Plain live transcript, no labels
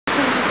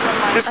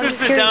This is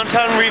the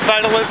downtown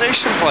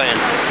revitalization plan,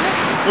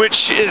 which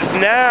is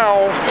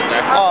now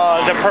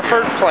the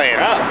preferred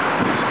plan.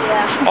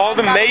 All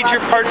the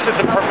major parts of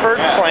the preferred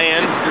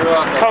plan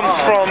come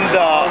from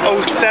the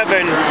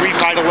 07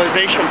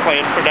 revitalization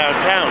plan for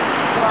downtown.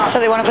 So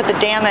they want to put the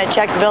dam at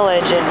Czech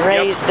Village and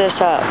raise this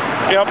up.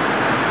 Yep.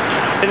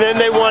 And then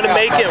they want to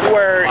make it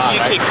where you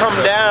can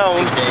come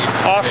down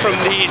off from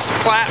these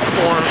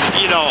platforms,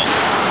 you know,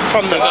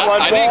 from the flood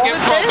wall. I didn't get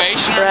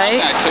probation or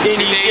right?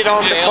 And you get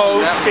on the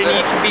boats and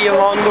you can be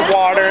along the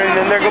water, and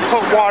then they're going to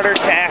put water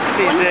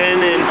taxis in,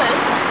 and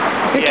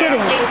You're kidding.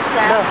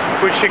 No,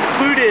 which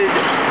included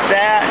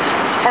that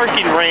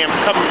parking ramp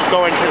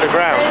going to the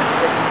ground.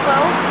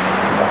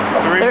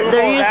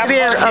 There used to be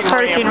a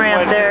parking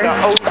ramp there.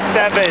 The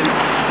 07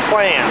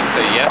 plan.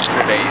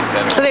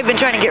 So they've been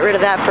trying to get rid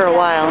of that for a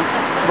while.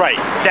 Right.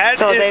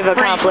 That so is they've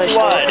accomplished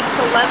flood.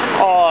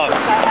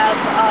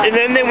 And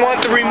then they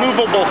want the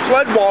removable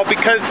flood wall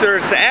because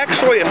there's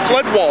actually a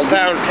flood wall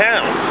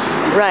downtown.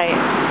 Right.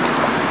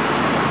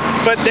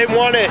 But they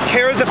want to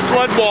tear the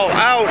flood wall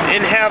out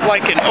and have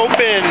like an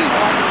open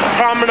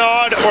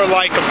promenade or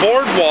like a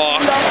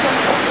boardwalk,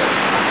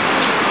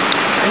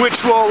 which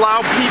will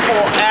allow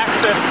people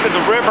access to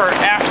the river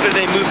after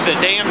they move the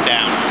dam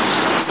down.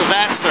 So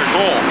that's their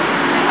goal.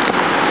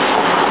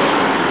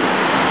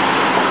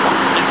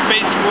 It's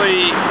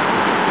basically,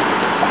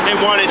 they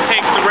want to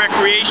take the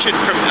recreation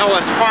from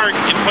Ellis Park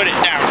and put it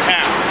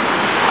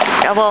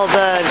downtown. Well,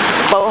 the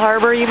boat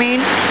harbor, you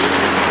mean?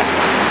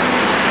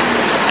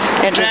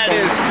 That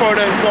is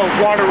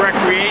quote-unquote water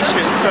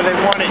recreation, so they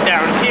want it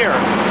down here.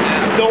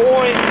 The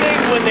only thing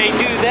when they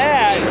do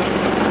that,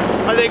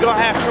 are they going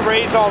to have to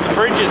raise all the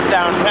bridges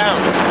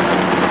downtown?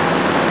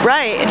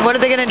 Right, and what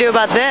are they going to do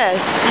about this?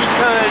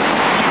 Because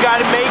you got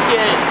to make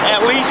it,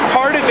 at least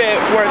part of it,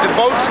 where the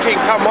boats can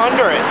come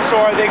under it. So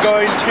are they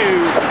going to...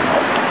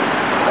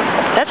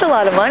 That's a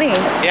lot of money.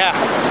 Yeah.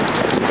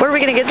 Where are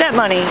we going to get that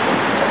money?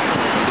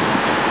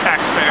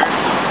 Taxpayers.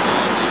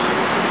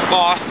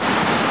 Boss.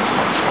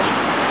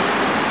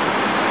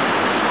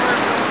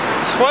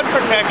 Flood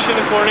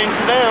protection, according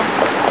to them.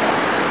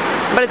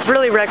 But it's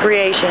really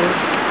recreation.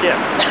 Yeah.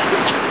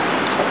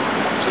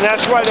 And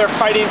that's why they're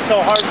fighting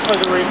so hard for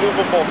the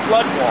removable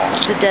flood wall.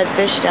 The dead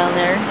fish down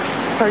there.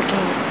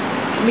 Parking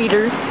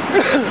meter.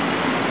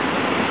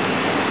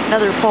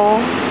 Another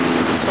pole.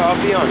 So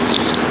I'll be on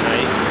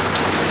tonight.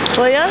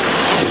 Will ya?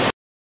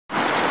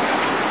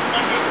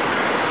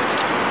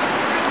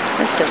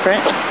 That's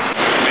different.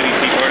 Any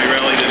Tea Party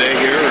rally today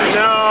here? Or?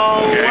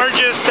 No, okay. We're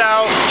just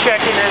out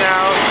checking it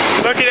out.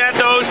 Looking at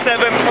the 07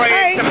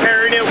 plan,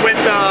 comparing it with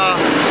the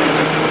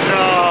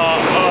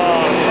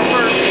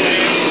first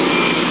plan,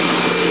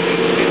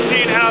 and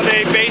seeing how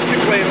they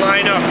basically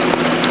line up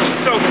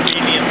so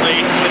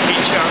conveniently with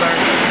each other.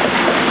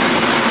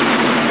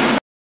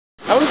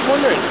 I was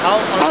wondering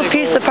how Oh,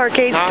 piece of the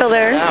parkade's still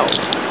there.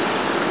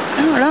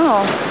 I don't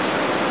know.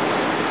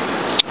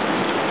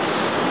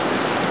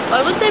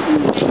 Why would they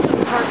make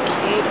the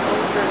parkade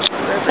over the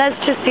river? That's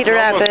just Cedar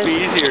Rapids. It would be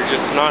easier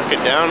just knock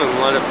it down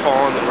and let it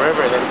fall in the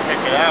river, then pick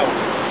it out.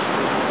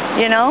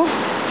 You know?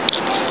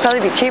 Probably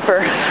be cheaper.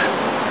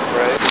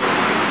 Right.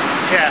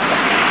 Yeah.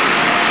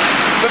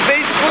 But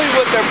basically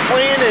what their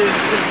plan is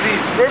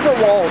these river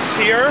walls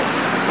here,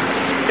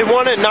 they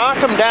want to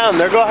knock them down.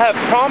 They're going to have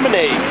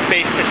promenades,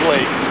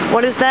 basically.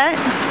 What is that?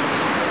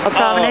 A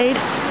promenade?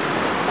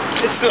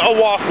 It's a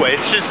walkway.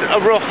 It's just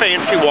a real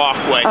fancy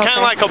walkway. Okay. Kind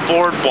of like a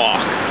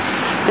boardwalk.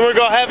 And we're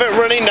going to have it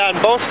running down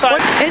both sides.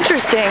 What's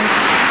interesting,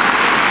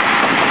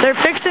 they're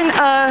fixing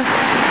a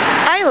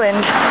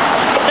island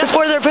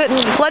before they're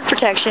putting flood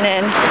protection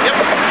in.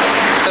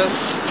 Yep.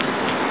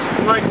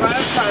 Like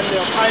last time,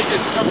 they'll probably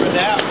just cover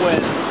that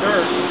with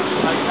dirt.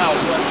 That's how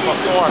it was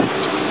before.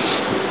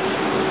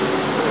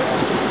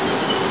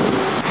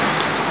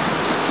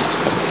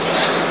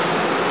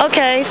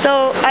 Okay,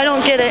 so I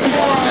don't get it.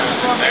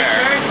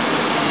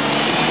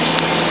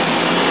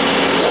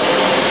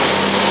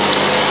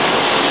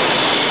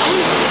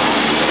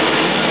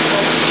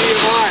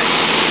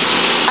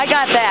 I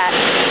got that.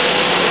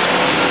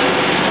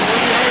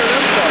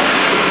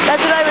 That's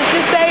what I was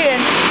just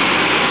saying.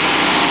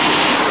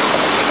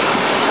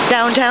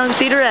 Downtown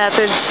Cedar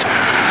Rapids.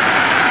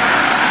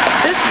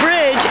 This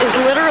bridge is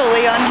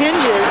literally on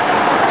hinges.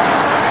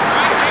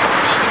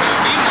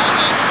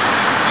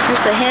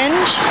 There's a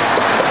hinge.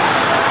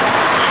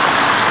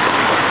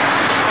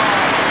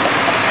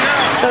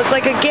 So it's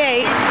like a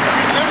gate.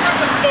 Remember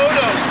the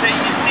photos that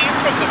you see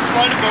from the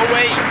flood of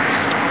 08?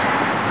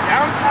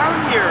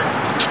 Downtown here,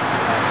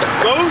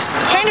 ghosts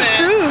Kind of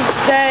proves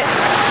that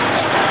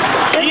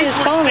it is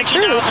falling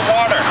through. out of the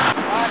water.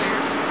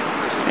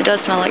 It does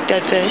smell like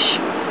dead fish.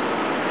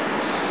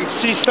 You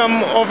see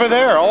some over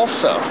there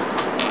also.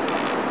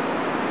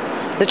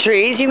 The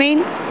trees, you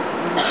mean?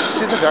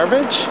 See the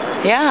garbage?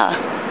 Yeah.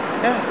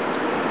 Yeah.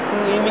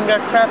 You even got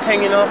crap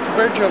hanging off the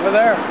bridge over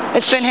there.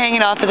 It's been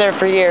hanging off of there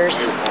for years.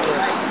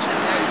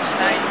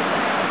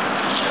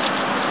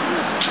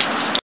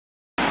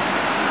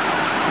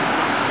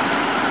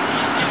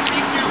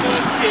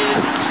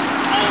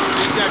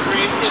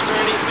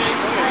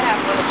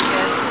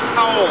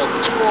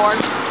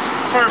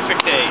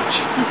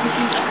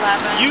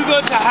 You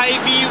go to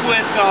Hy-Vee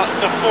with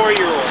the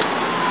 4-year-old.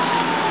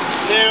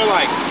 They're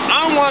like,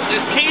 I want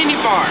this candy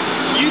bar.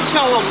 You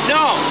tell them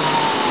no.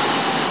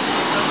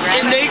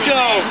 And they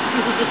go,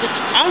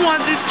 I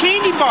want this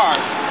candy bar.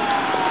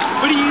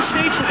 What do you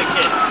say to the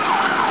kid?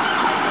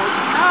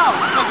 No.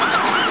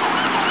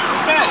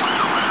 Okay.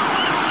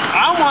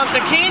 I want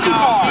the candy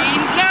bar.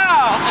 No.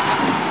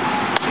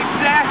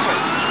 Exactly.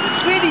 The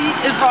city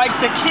is like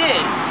the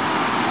kid,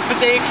 but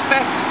they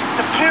expect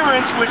the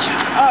parents, which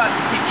is us,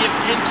 to give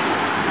into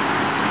it.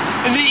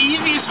 And the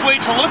easiest way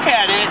to look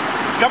at it,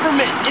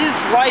 government is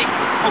like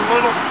a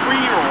little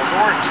 3-year-old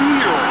or a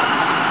 2-year-old.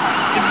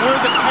 And we're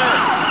the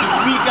parents.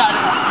 We gotta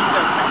do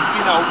their,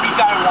 we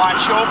gotta watch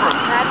over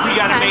them. We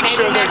gotta make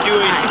sure they're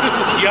doing,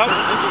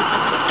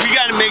 we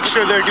gotta make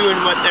sure they're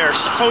doing what they're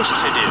supposed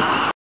to do.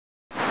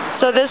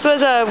 So this was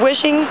a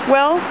wishing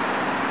well?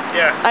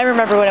 Yeah. I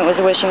remember when it was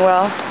a wishing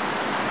well.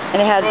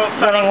 And it had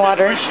running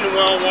water. Wishing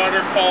well,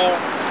 waterfall.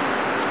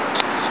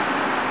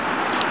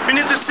 I mean,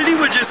 if the city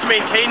would just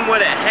maintain what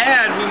it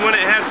had, we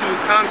wouldn't have to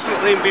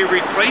constantly be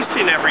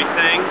replacing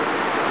everything.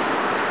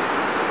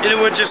 And it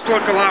would just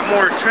look a lot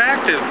more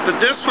attractive. But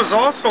this was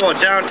also a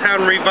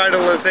downtown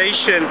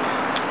revitalization.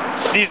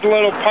 These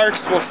little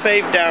parks will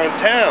save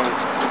downtown.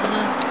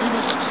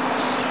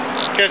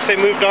 Guess they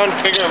moved on to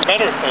bigger and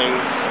better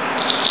things.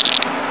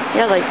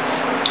 Yeah, like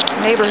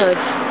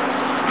neighborhoods.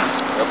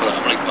 Yeah, but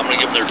I'm gonna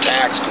give them their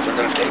tax because they're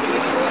gonna take it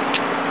anyway.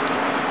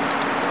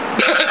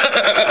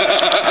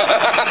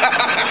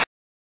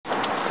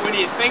 When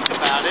you think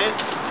about it,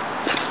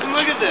 and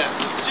look at this.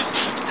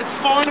 It's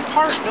falling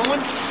apart. No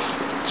one.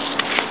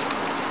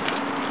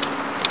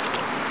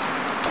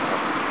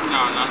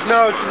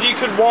 No, you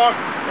could walk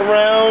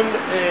around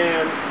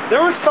and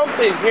there was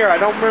something here. I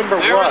don't remember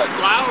what. There were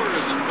flowers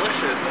and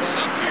bushes and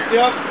stuff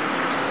here. Yep.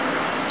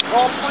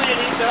 All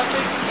planted,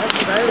 nothing.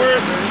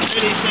 Worth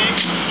anything.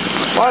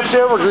 Lots of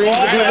evergreens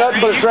that do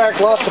nothing but attract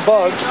lots of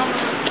bugs.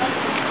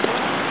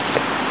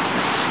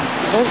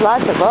 There's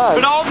lots of bugs.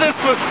 But all this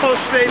was supposed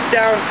to save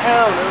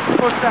downtown. It was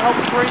supposed to help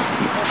bring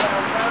people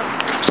downtown.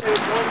 They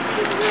want to be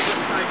in the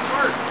Riverside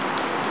Park.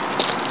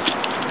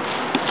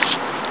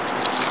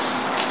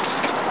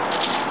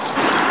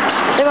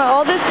 They want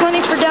all this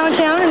money for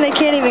downtown and they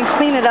can't even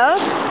clean it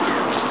up?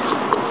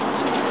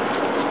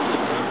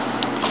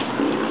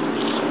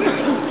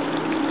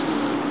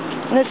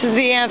 This is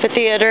the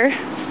amphitheater.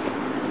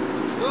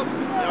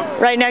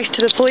 Right next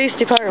to the police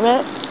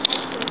department.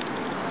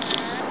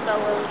 Fell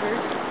over.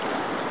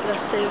 Got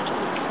saved from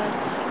the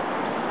fence.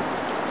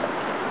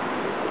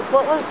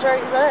 What was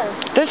right there?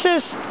 This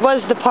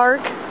was the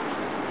park.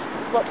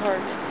 What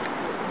part?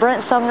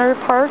 Brent Sumner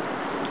Park.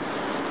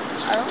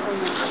 I don't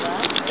remember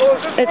that.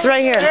 It's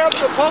right here.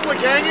 The public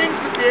hangings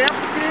at the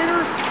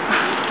amphitheater?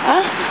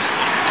 Huh?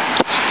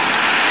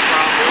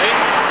 Probably.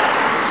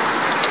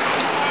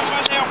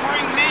 They'll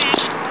bring me.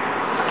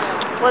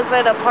 Was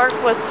it a park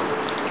with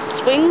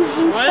swings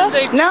and stuff?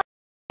 No.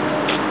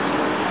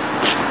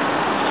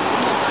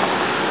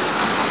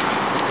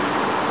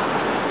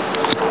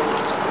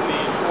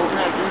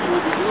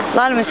 A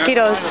lot of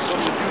mosquitoes.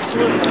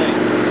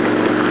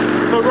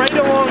 So right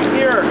along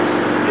here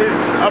is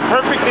a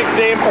perfect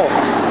example.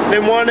 They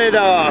wanted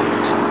a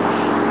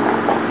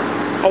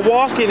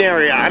walking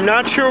area. I'm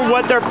not sure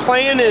what their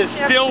plan is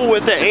still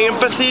with the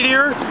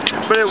amphitheater,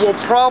 but it will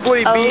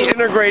probably be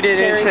integrated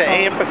into the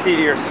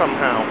amphitheater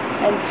somehow.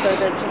 And so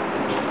that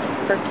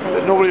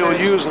That nobody will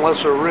use unless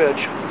they're rich.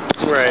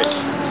 Right.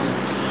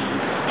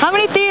 How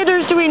many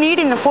theaters do we need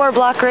in the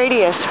 4-block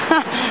radius?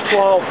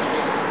 12.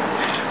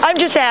 I'm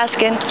just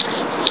asking.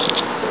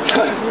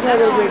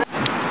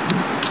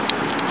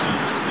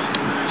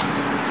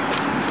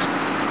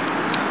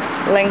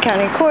 Lane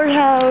County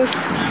Courthouse,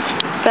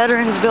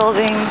 Veterans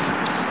Building,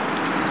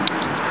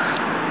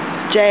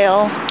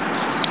 jail,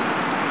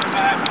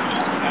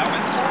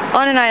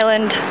 on an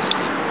island,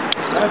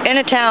 in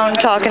a town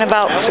talking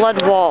about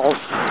flood walls.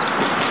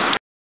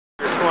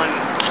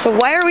 So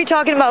why are we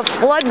talking about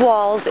flood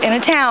walls in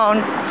a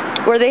town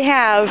where they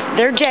have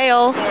their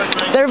jail,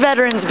 their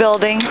Veterans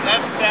Building,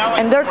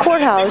 and their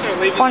courthouse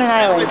on an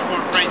island?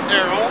 Right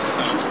there also.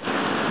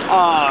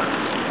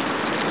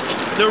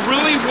 There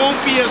really won't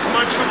be as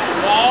much of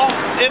a wall,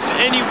 if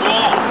any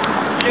wall.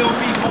 It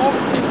will be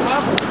multiple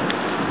levels.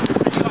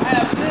 You'll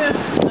have this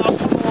come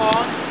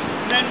along,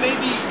 and then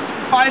maybe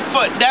 5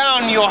 foot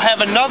down you'll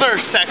have another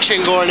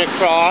section going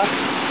across.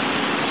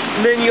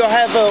 And then you'll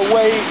have a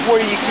way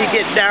where you can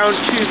get down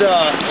to the,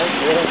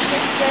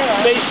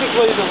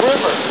 basically the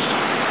river.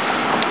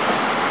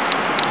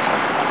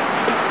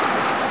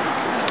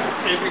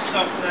 Favorite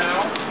stuff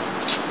now.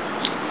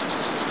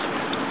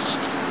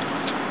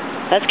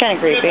 That's kind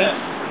of creepy.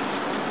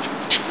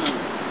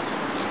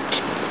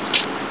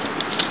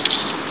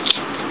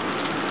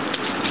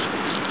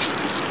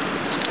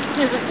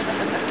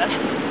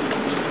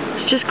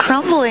 It's just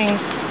crumbling.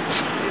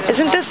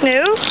 Isn't this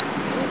new?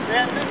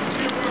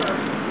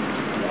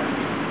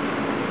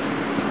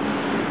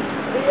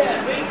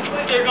 Yeah,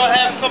 basically they're going to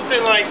have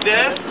something like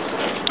this,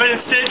 but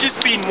instead of just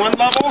being one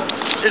level,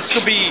 it's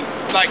gonna be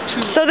like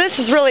So this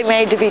is really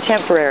made to be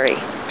temporary.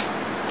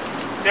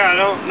 Yeah, I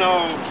don't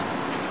know.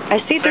 I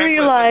see through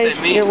your lies.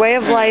 Your way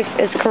of life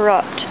is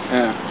corrupt.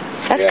 Yeah.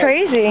 That's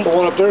crazy. The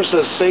one up there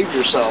says save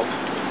yourself.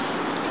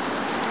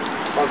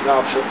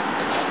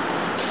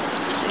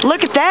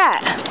 Look at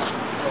that.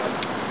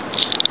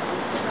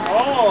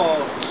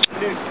 Oh,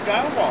 new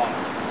skywalk.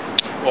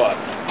 What?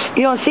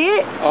 You don't see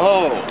it?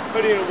 Oh.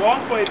 Putting a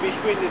walkway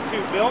between the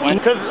two buildings.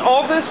 Because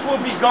all this will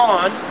be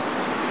gone.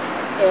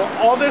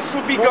 All this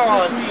will be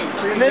gone.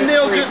 And then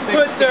they'll just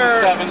put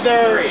their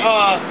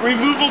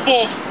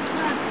removable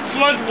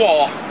flood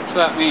wall What's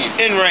that mean?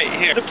 in right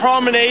here. The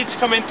promenades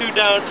coming through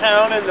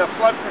downtown and the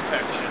flood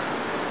protection.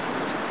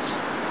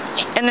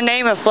 In the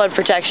name of flood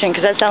protection,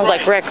 because that sounds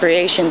like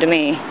recreation to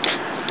me.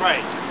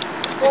 Right.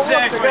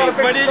 Exactly.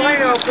 But it is.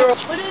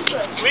 What is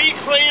this? Lee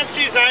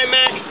Clancy's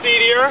IMAX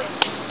Cedar.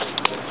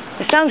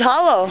 It sounds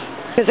hollow,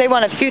 because they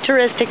want a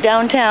futuristic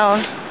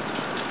downtown,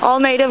 all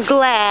made of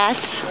glass,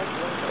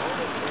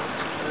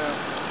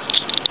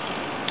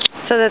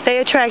 so that they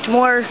attract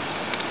more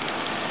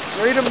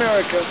Great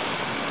America.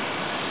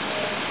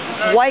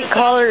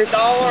 white-collar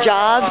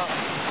jobs.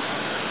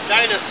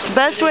 Dinosaur. The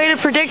best way to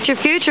predict your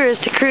future is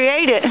to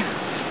create it.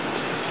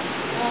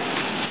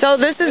 So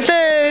this is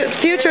the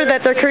future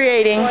that they're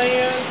creating.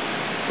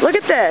 Look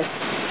at this.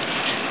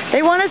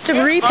 They want us to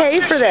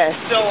repay for this.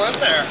 Still in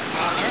there.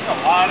 There's a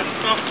lot of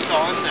stuff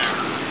still in there.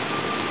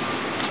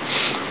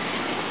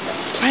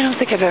 I don't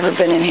think I've ever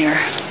been in here.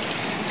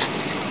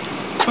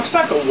 Looks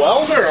like a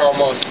welder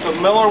almost. A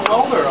Miller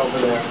welder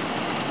over there.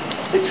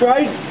 They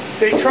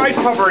tried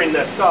covering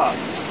this up.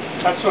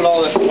 That's what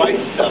all this white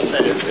stuff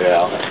is.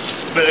 Yeah.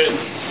 But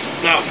it's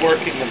not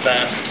working the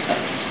best.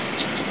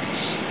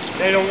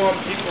 They don't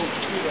want people to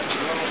see it.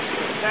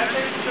 That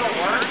thing still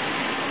works?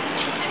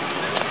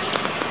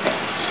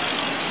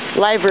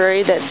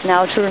 Library that's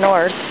now True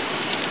North.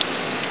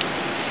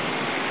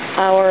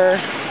 Our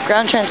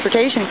ground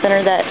transportation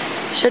center that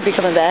should be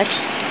coming back.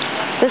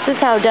 This is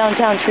how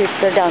downtown treats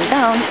their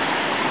downtown,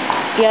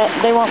 yet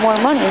they want more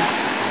money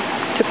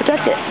to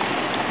protect it.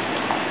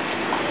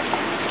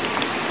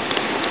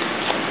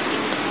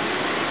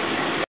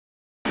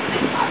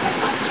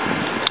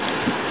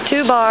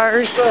 Two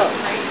bars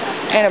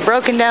and a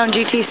broken down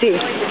GTC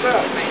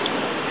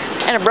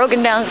and a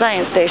broken down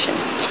science station.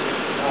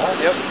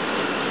 Yep.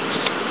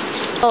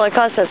 Well, it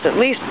cost us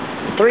at least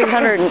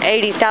 $380,250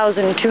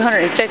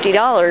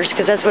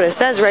 because that's what it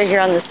says right here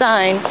on the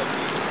sign.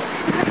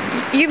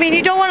 You mean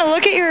you don't want to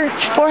look at your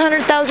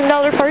 $400,000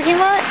 parking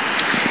lot?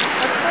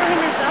 What's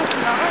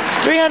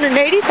 $400,000?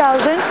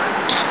 $380,000.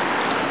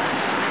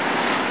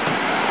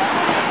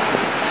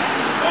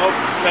 Oh,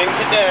 crank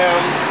it down.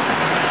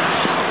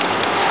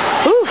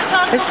 Ooh,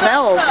 it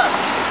smells.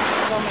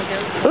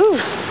 Ooh,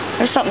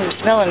 there's something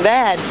smelling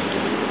bad.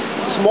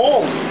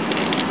 Small.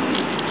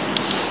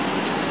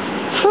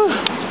 Whew.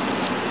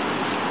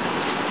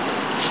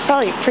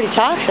 Probably pretty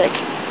toxic.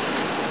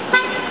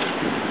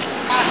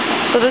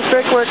 So this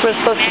brickwork was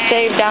supposed to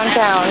save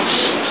downtown.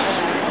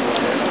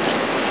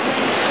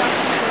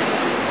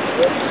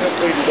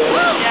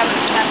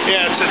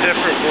 Yeah, it's a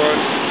different one.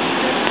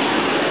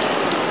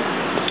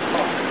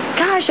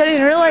 Gosh, I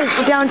didn't realize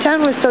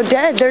downtown was so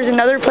dead. There's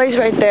another place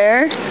right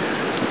there.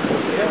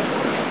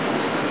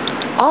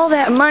 All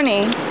that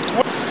money.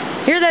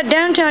 Here, that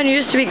downtown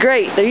used to be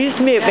great. There used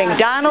to be a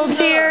McDonald's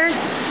here.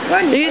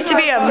 There used to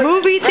be a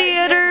movie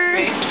theater.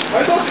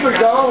 I thought the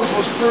McDonald's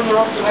was further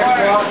up the next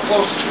block,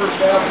 close to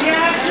First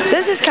Avenue.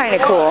 This is kind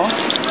of cool.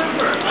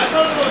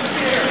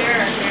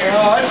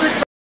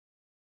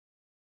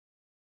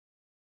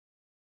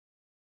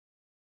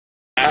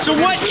 So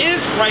what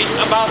is right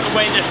about the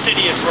way the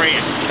city is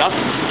ran?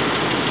 Nothing.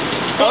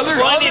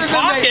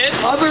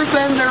 Other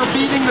than they're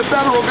beating the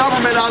federal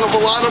government out of a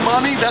lot of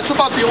money, that's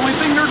about the only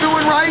thing they're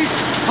doing right,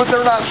 but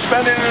they're not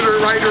spending it or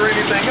right or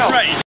anything else.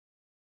 Right.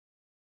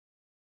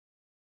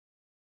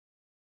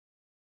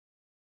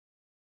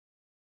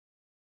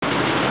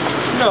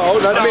 No,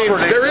 I mean,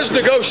 there is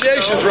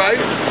negotiations, right?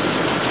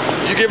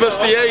 You give us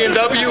the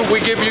A&W,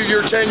 we give you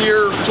your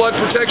 10-year flood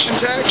protection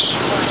tax.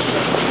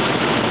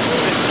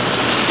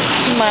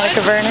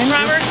 Monica Vernon.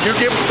 You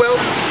give, well...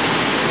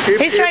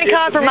 He's trying to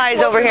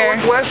compromise over here.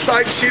 West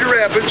side Cedar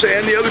Rapids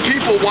and the other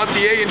people want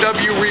the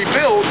A&W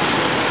rebuilt,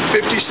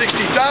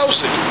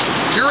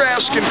 50,000-60,000. You're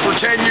asking for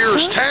 10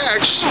 years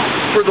tax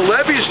for the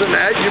levies and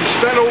that. You've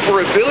spent over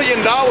 $1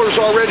 billion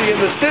already in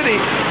the city.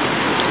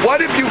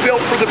 What have you built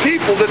for the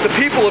people that the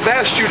people have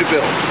asked you to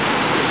build?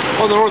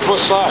 On the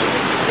northwest side.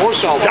 Or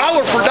south.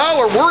 Dollar for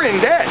dollar, we're in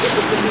debt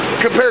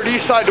compared to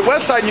east side to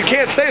west side. And you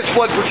can't say it's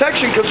flood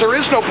protection because there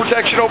is no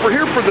protection over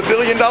here for the $1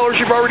 billion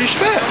you've already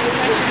spent.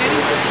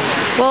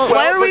 Well,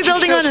 why are we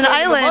building on an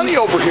island? Money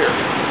over here.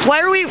 Why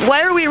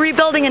are we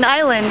rebuilding an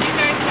island?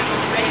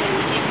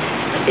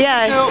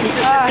 Yeah,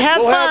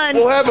 have fun.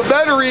 We'll have a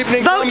better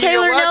evening. Vote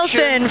Taylor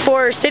Nelson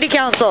for city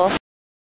council.